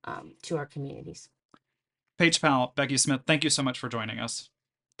to our communities. Paige Powell, Becky Smith, thank you so much for joining us.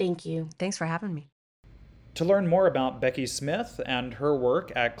 Thank you. Thanks for having me. To learn more about Becky Smith and her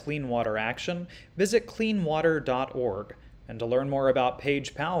work at Clean Water Action, visit cleanwater.org. And to learn more about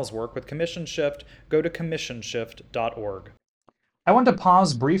Paige Powell's work with Commission Shift, go to commissionshift.org. I want to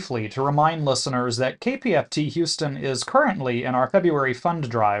pause briefly to remind listeners that KPFT Houston is currently in our February fund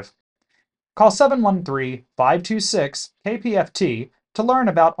drive. Call 713-526-KPFT to learn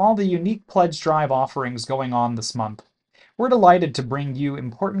about all the unique pledge drive offerings going on this month. We're delighted to bring you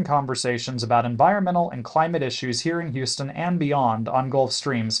important conversations about environmental and climate issues here in Houston and beyond on Gulf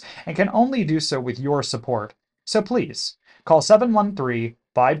Streams, and can only do so with your support. So please, call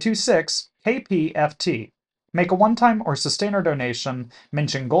 713-526-KPFT. Make a one-time or sustainer donation,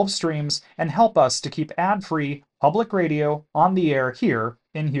 mention Gulf Streams, and help us to keep ad-free public radio on the air here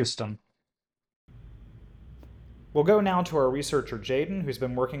in Houston. We'll go now to our researcher Jadyn, who's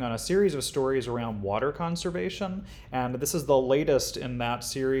been working on a series of stories around water conservation, and this is the latest in that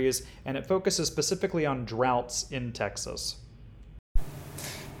series, and it focuses specifically on droughts in Texas.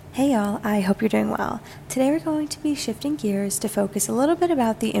 Hey y'all, I hope you're doing well. Today we're going to be shifting gears to focus a little bit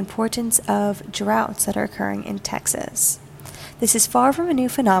about the importance of droughts that are occurring in Texas. This is far from a new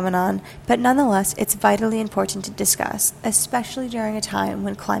phenomenon, but nonetheless it's vitally important to discuss, especially during a time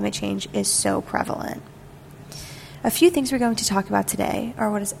when climate change is so prevalent. A few things we're going to talk about today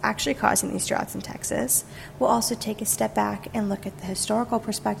are what is actually causing these droughts in Texas. We'll also take a step back and look at the historical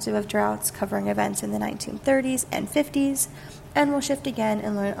perspective of droughts, covering events in the 1930s and 50s, and we'll shift again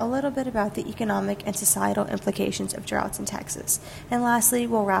and learn a little bit about the economic and societal implications of droughts in Texas. And lastly,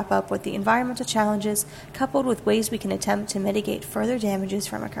 we'll wrap up with the environmental challenges coupled with ways we can attempt to mitigate further damages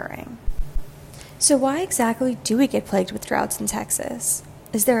from occurring. So why exactly do we get plagued with droughts in Texas?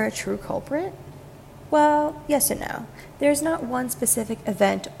 Is there a true culprit? Well, yes and no. There's not one specific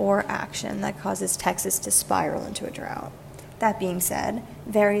event or action that causes Texas to spiral into a drought. That being said,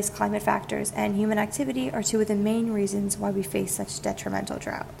 various climate factors and human activity are two of the main reasons why we face such detrimental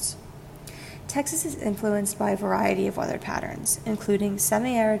droughts. Texas is influenced by a variety of weather patterns, including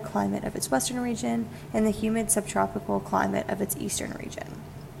semi-arid climate of its western region and the humid subtropical climate of its eastern region.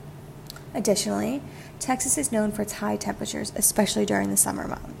 Additionally, Texas is known for its high temperatures, especially during the summer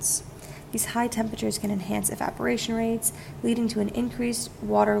months. These high temperatures can enhance evaporation rates, leading to an increased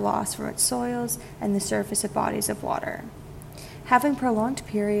water loss from its soils and the surface of bodies of water. Having prolonged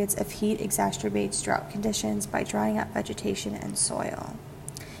periods of heat exacerbates drought conditions by drying out vegetation and soil.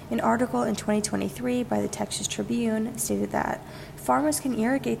 An article in 2023 by the Texas Tribune stated that farmers can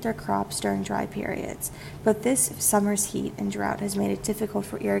irrigate their crops during dry periods, but this summer's heat and drought has made it difficult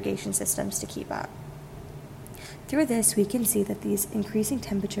for irrigation systems to keep up. Through this, we can see that these increasing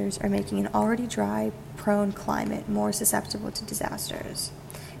temperatures are making an already dry, prone climate more susceptible to disasters.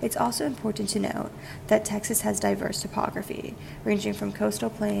 It's also important to note that Texas has diverse topography, ranging from coastal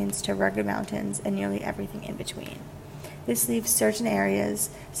plains to rugged mountains and nearly everything in between. This leaves certain areas,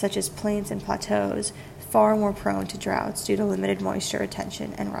 such as plains and plateaus, far more prone to droughts due to limited moisture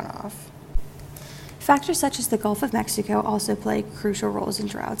retention and runoff. Factors such as the Gulf of Mexico also play crucial roles in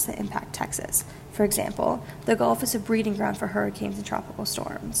droughts that impact Texas. For example, the Gulf is a breeding ground for hurricanes and tropical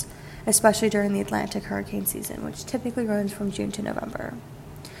storms. especially during the Atlantic hurricane season, which typically runs from June to November.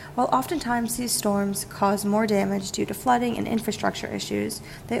 While oftentimes these storms cause more damage due to flooding and infrastructure issues,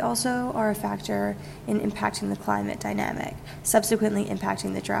 they also are a factor in impacting the climate dynamic, subsequently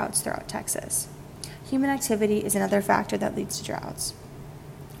impacting the droughts throughout Texas. Human activity is another factor that leads to droughts.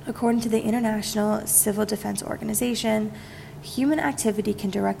 According to the International Civil Defense Organization, human activity can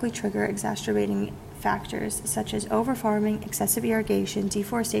directly trigger exacerbating factors such as overfarming, excessive irrigation,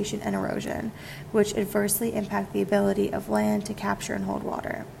 deforestation, and erosion, which adversely impact the ability of land to capture and hold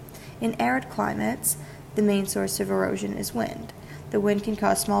water. In arid climates, the main source of erosion is wind. The wind can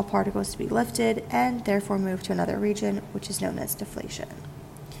cause small particles to be lifted and therefore move to another region, which is known as deflation.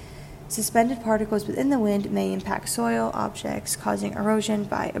 Suspended particles within the wind may impact soil objects, causing erosion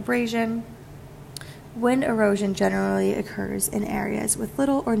by abrasion. Wind erosion generally occurs in areas with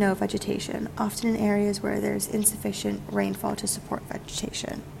little or no vegetation, often in areas where there is insufficient rainfall to support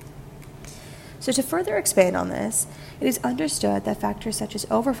vegetation. So to further expand on this, it is understood that factors such as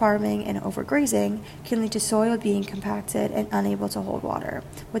overfarming and overgrazing can lead to soil being compacted and unable to hold water.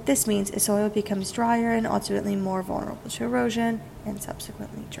 What this means is soil becomes drier and ultimately more vulnerable to erosion and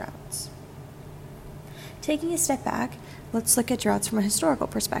subsequently droughts. Taking a step back, let's look at droughts from a historical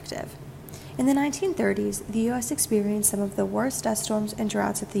perspective. In the 1930s, the U.S. experienced some of the worst dust storms and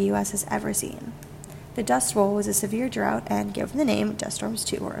droughts that the U.S. has ever seen. The Dust Bowl was a severe drought, and given the name, dust storms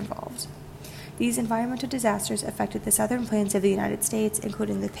too were involved. These environmental disasters affected the southern plains of the United States,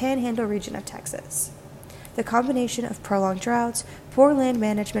 including the Panhandle region of Texas. The combination of prolonged droughts, poor land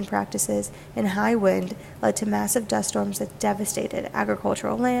management practices, and high wind led to massive dust storms that devastated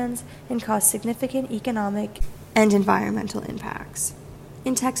agricultural lands and caused significant economic and environmental impacts.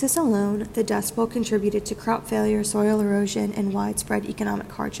 In Texas alone, the Dust Bowl contributed to crop failure, soil erosion, and widespread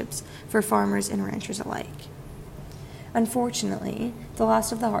economic hardships for farmers and ranchers alike. Unfortunately, the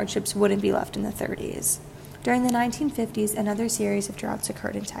last of the hardships wouldn't be left in the 30s. During the 1950s, another series of droughts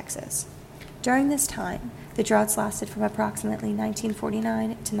occurred in Texas. During this time, the droughts lasted from approximately 1949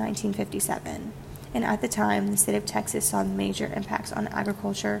 to 1957, and at the time, the state of Texas saw major impacts on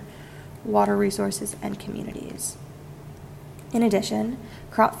agriculture, water resources, and communities. In addition,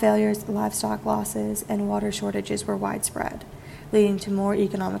 crop failures, livestock losses, and water shortages were widespread, leading to more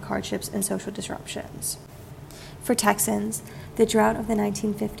economic hardships and social disruptions. For Texans, the drought of the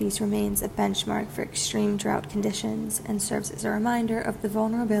 1950s remains a benchmark for extreme drought conditions and serves as a reminder of the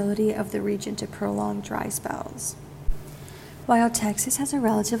vulnerability of the region to prolonged dry spells. While Texas has a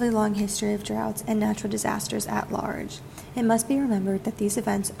relatively long history of droughts and natural disasters at large, it must be remembered that these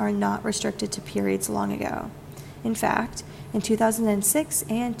events are not restricted to periods long ago. In fact, in 2006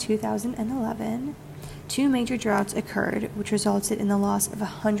 and 2011, two major droughts occurred, which resulted in the loss of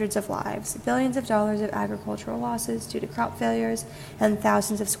hundreds of lives, billions of dollars of agricultural losses due to crop failures, and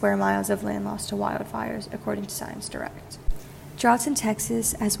thousands of square miles of land lost to wildfires, according to Science Direct. Droughts in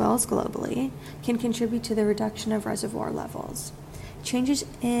Texas, as well as globally, can contribute to the reduction of reservoir levels. Changes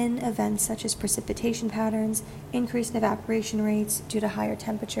in events such as precipitation patterns, increased evaporation rates due to higher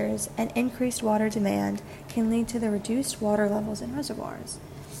temperatures, and increased water demand can lead to the reduced water levels in reservoirs.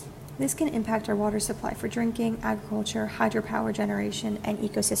 This can impact our water supply for drinking, agriculture, hydropower generation, and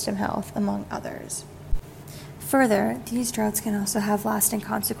ecosystem health, among others. Further, these droughts can also have lasting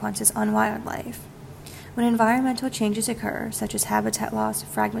consequences on wildlife. When environmental changes occur, such as habitat loss,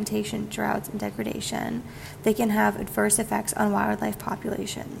 fragmentation, droughts, and degradation, they can have adverse effects on wildlife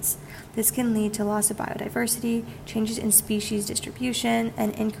populations. This can lead to loss of biodiversity, changes in species distribution,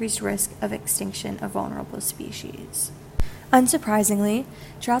 and increased risk of extinction of vulnerable species. Unsurprisingly,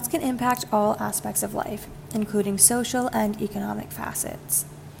 droughts can impact all aspects of life, including social and economic facets.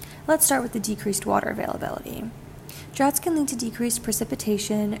 Let's start with the decreased water availability. Droughts can lead to decreased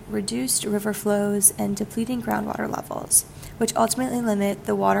precipitation, reduced river flows, and depleting groundwater levels, which ultimately limit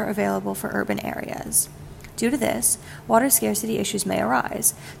the water available for urban areas. Due to this, water scarcity issues may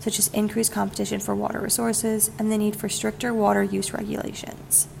arise, such as increased competition for water resources and the need for stricter water use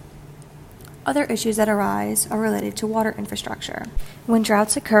regulations. Other issues that arise are related to water infrastructure. When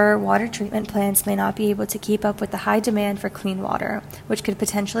droughts occur, water treatment plants may not be able to keep up with the high demand for clean water, which could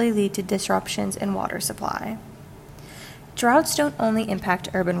potentially lead to disruptions in water supply. Droughts don't only impact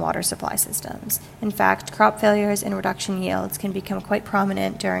urban water supply systems. In fact, crop failures and reduction yields can become quite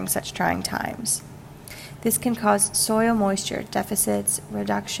prominent during such trying times. This can cause soil moisture deficits,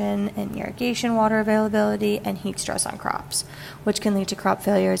 reduction in irrigation water availability, and heat stress on crops, which can lead to crop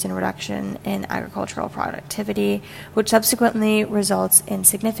failures and reduction in agricultural productivity, which subsequently results in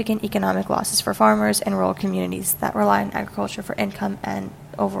significant economic losses for farmers and rural communities that rely on agriculture for income and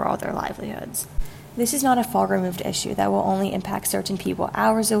overall their livelihoods. This is not a far-removed issue that will only impact certain people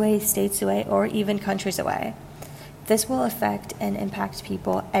hours away, states away, or even countries away. This will affect and impact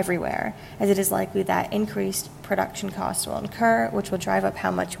people everywhere, as it is likely that increased production costs will incur, which will drive up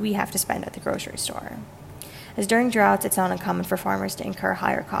how much we have to spend at the grocery store. As during droughts, it's not uncommon for farmers to incur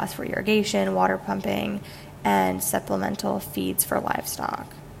higher costs for irrigation, water pumping, and supplemental feeds for livestock.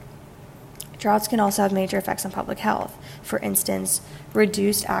 Droughts can also have major effects on public health. For instance,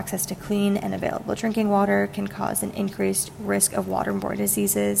 reduced access to clean and available drinking water can cause an increased risk of waterborne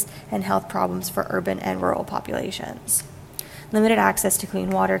diseases and health problems for urban and rural populations. Limited access to clean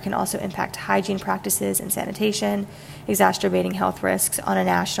water can also impact hygiene practices and sanitation, exacerbating health risks on a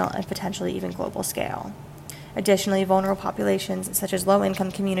national and potentially even global scale. Additionally, vulnerable populations such as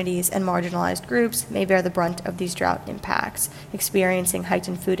low-income communities and marginalized groups may bear the brunt of these drought impacts, experiencing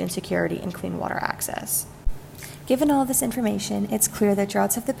heightened food insecurity and clean water access. Given all this information, it's clear that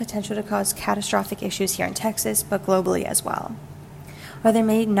droughts have the potential to cause catastrophic issues here in Texas, but globally as well. While there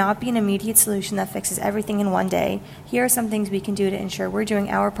may not be an immediate solution that fixes everything in one day, here are some things we can do to ensure we're doing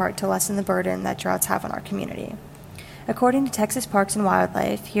our part to lessen the burden that droughts have on our community. According to Texas Parks and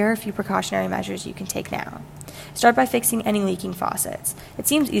Wildlife, here are a few precautionary measures you can take now. Start by fixing any leaking faucets. It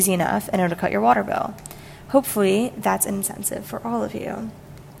seems easy enough, and it'll cut your water bill. Hopefully, that's an incentive for all of you.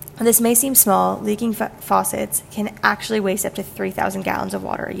 This may seem small, leaking faucets can actually waste up to 3,000 gallons of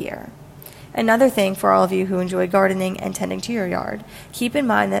water a year. Another thing for all of you who enjoy gardening and tending to your yard, keep in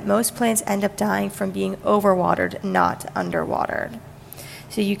mind that most plants end up dying from being overwatered, not underwatered.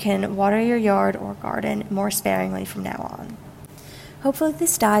 So you can water your yard or garden more sparingly from now on. Hopefully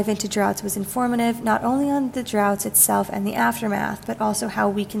this dive into droughts was informative, not only on the droughts itself and the aftermath, but also how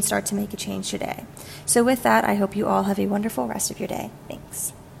we can start to make a change today. So with that, I hope you all have a wonderful rest of your day.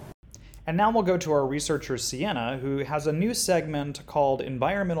 Thanks. And now we'll go to our researcher, Siena, who has a new segment called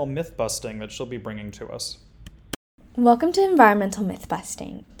Environmental Myth-Busting that she'll be bringing to us. Welcome to Environmental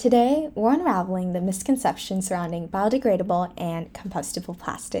Myth-Busting. Today, we're unraveling the misconceptions surrounding biodegradable and compostable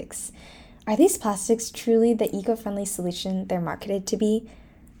plastics. Are these plastics truly the eco-friendly solution they're marketed to be?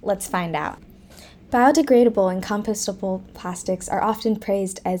 Let's find out. Biodegradable and compostable plastics are often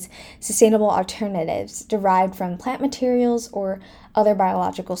praised as sustainable alternatives derived from plant materials or other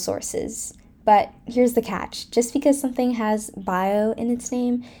biological sources. But here's the catch. Just because something has bio in its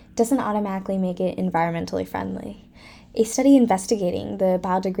name doesn't automatically make it environmentally friendly. A study investigating the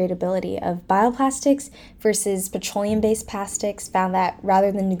biodegradability of bioplastics versus petroleum-based plastics found that rather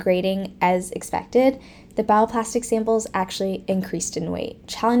than degrading as expected, the bioplastic samples actually increased in weight,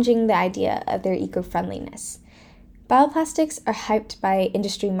 challenging the idea of their eco-friendliness. Bioplastics are hyped by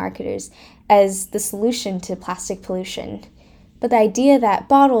industry marketers as the solution to plastic pollution. But the idea that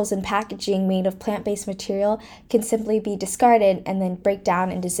bottles and packaging made of plant-based material can simply be discarded and then break down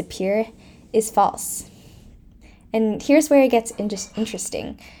and disappear is false. And here's where it gets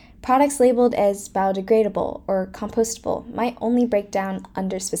interesting. Products labeled as biodegradable or compostable might only break down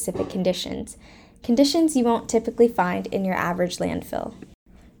under specific conditions you won't typically find in your average landfill.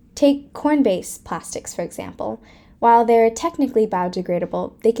 Take corn-based plastics, for example. While they're technically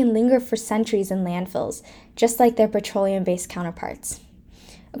biodegradable, they can linger for centuries in landfills, just like their petroleum-based counterparts.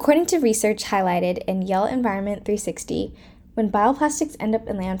 According to research highlighted in Yale Environment 360, when bioplastics end up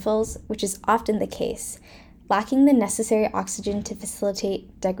in landfills, which is often the case, lacking the necessary oxygen to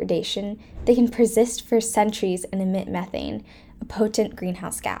facilitate degradation, they can persist for centuries and emit methane, a potent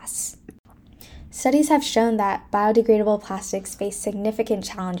greenhouse gas. Studies have shown that biodegradable plastics face significant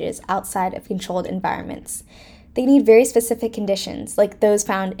challenges outside of controlled environments. They need very specific conditions, like those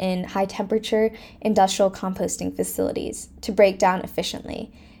found in high-temperature industrial composting facilities, to break down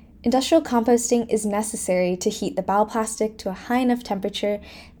efficiently. Industrial composting is necessary to heat the bioplastic to a high enough temperature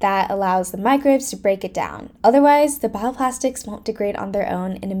that allows the microbes to break it down. Otherwise, the bioplastics won't degrade on their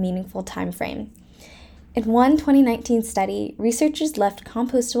own in a meaningful time frame. In one 2019 study, researchers left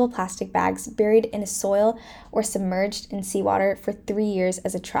compostable plastic bags buried in a soil or submerged in seawater for 3 years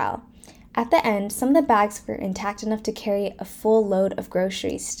as a trial. At the end, some of the bags were intact enough to carry a full load of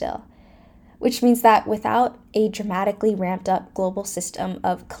groceries still, which means that without a dramatically ramped up global system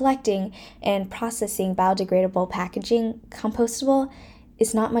of collecting and processing biodegradable packaging, compostable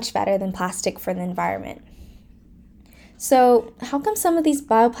is not much better than plastic for the environment. So, how come some of these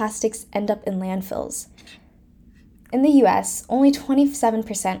bioplastics end up in landfills? In the US, only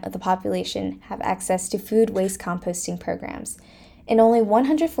 27% of the population have access to food waste composting programs, and only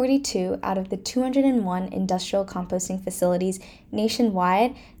 142 out of the 201 industrial composting facilities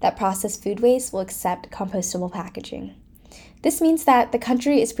nationwide that process food waste will accept compostable packaging. This means that the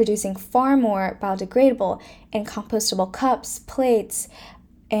country is producing far more biodegradable and compostable cups, plates,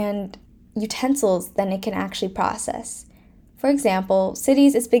 and utensils than it can actually process. For example,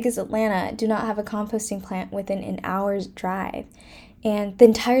 cities as big as Atlanta do not have a composting plant within an hour's drive, and the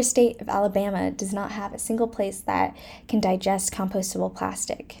entire state of Alabama does not have a single place that can digest compostable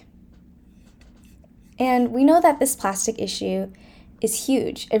plastic. And we know that this plastic issue is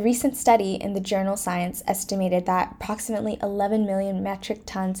huge. A recent study in the journal Science estimated that approximately 11 million metric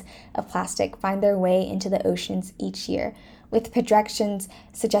tons of plastic find their way into the oceans each year, with projections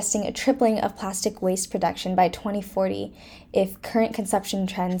suggesting a tripling of plastic waste production by 2040 if current consumption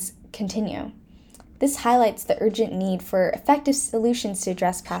trends continue. This highlights the urgent need for effective solutions to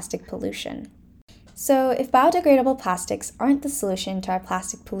address plastic pollution. So, if biodegradable plastics aren't the solution to our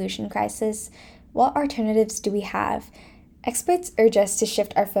plastic pollution crisis, what alternatives do we have? Experts urge us to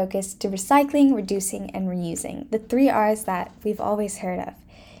shift our focus to recycling, reducing, and reusing, the 3 R's that we've always heard of.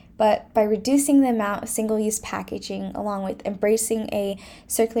 But by reducing the amount of single-use packaging, along with embracing a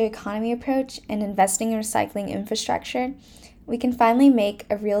circular economy approach and investing in recycling infrastructure, we can finally make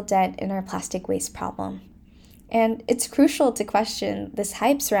a real dent in our plastic waste problem. And it's crucial to question this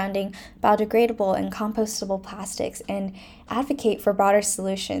hype surrounding biodegradable and compostable plastics and advocate for broader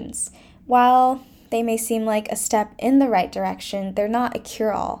solutions. While they may seem like a step in the right direction, they're not a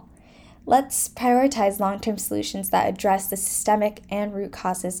cure-all. Let's prioritize long-term solutions that address the systemic and root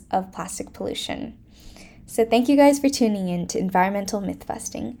causes of plastic pollution. So thank you guys for tuning in to Environmental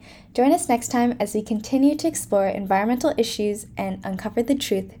Myth-Busting. Join us next time as we continue to explore environmental issues and uncover the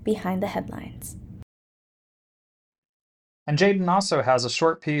truth behind the headlines. And Jadyn also has a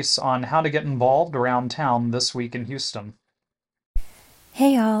short piece on how to get involved around town this week in Houston.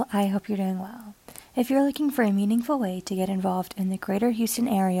 Hey y'all, I hope you're doing well. If you're looking for a meaningful way to get involved in the greater Houston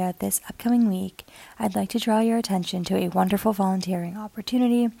area this upcoming week, I'd like to draw your attention to a wonderful volunteering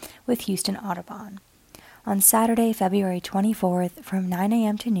opportunity with Houston Audubon. On Saturday, February 24th from 9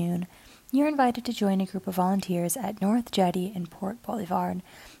 a.m. to noon, you're invited to join a group of volunteers at North Jetty in Port Boulevard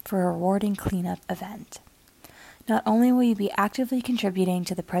for a rewarding cleanup event. Not only will you be actively contributing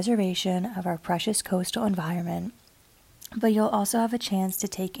to the preservation of our precious coastal environment, but you'll also have a chance to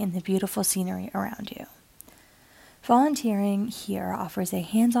take in the beautiful scenery around you. Volunteering here offers a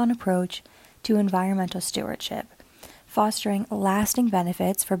hands-on approach to environmental stewardship, fostering lasting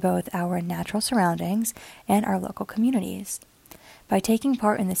benefits for both our natural surroundings and our local communities. By taking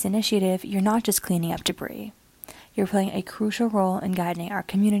part in this initiative, you're not just cleaning up debris. You're playing a crucial role in guiding our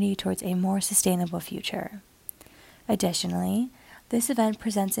community towards a more sustainable future. Additionally, this event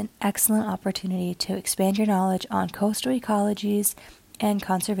presents an excellent opportunity to expand your knowledge on coastal ecologies and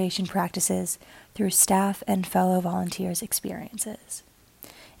conservation practices through staff and fellow volunteers' experiences.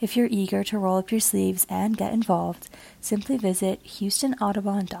 If you're eager to roll up your sleeves and get involved, simply visit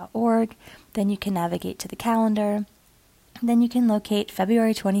houstonaudubon.org, then you can navigate to the calendar, then you can locate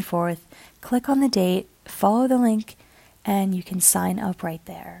February 24th, click on the date, follow the link, and you can sign up right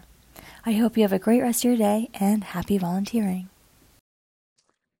there. I hope you have a great rest of your day and happy volunteering.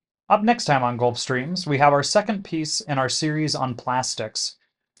 Up next time on Gulf Streams, we have our second piece in our series on plastics.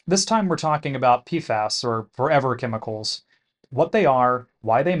 This time we're talking about PFAS, or forever chemicals, what they are,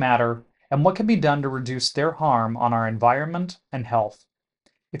 why they matter, and what can be done to reduce their harm on our environment and health.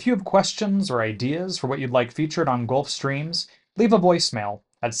 If you have questions or ideas for what you'd like featured on Gulf Streams, leave a voicemail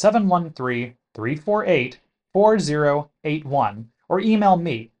at 713-348-4081 or email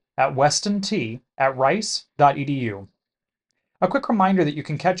me at westont@rice.edu. A quick reminder that you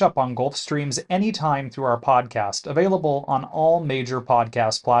can catch up on Gulf Streams anytime through our podcast, available on all major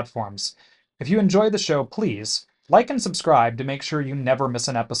podcast platforms. If you enjoy the show, please like and subscribe to make sure you never miss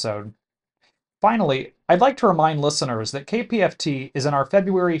an episode. Finally, I'd like to remind listeners that KPFT is in our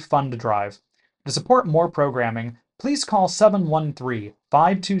February fund drive. To support more programming, please call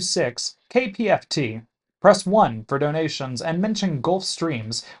 713-526-KPFT. Press 1 for donations and mention Gulf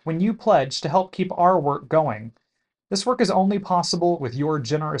Streams when you pledge to help keep our work going. This work is only possible with your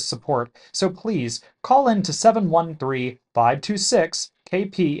generous support, so please call in to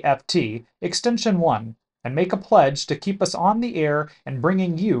 713-526-KPFT, extension 1, and make a pledge to keep us on the air and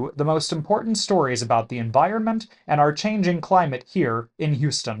bringing you the most important stories about the environment and our changing climate here in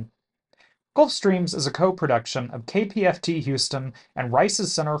Houston. Gulf Streams is a co-production of KPFT Houston and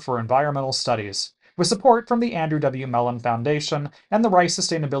Rice's Center for Environmental Studies, with support from the Andrew W. Mellon Foundation and the Rice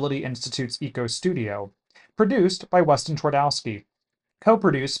Sustainability Institute's Eco Studio. Produced by Weston Twardowski.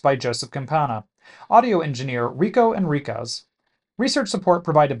 Co-produced by Joseph Campana. Audio engineer Rico Enriquez. Research support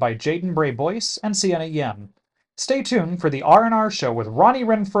provided by Jadyn Bray Boyce and Siena Yiin. Stay tuned for the R&R Show with Ronnie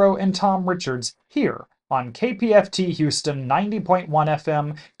Renfro and Tom Richards here on KPFT Houston 90.1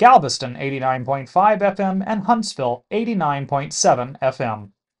 FM, Galveston 89.5 FM, and Huntsville 89.7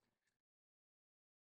 FM.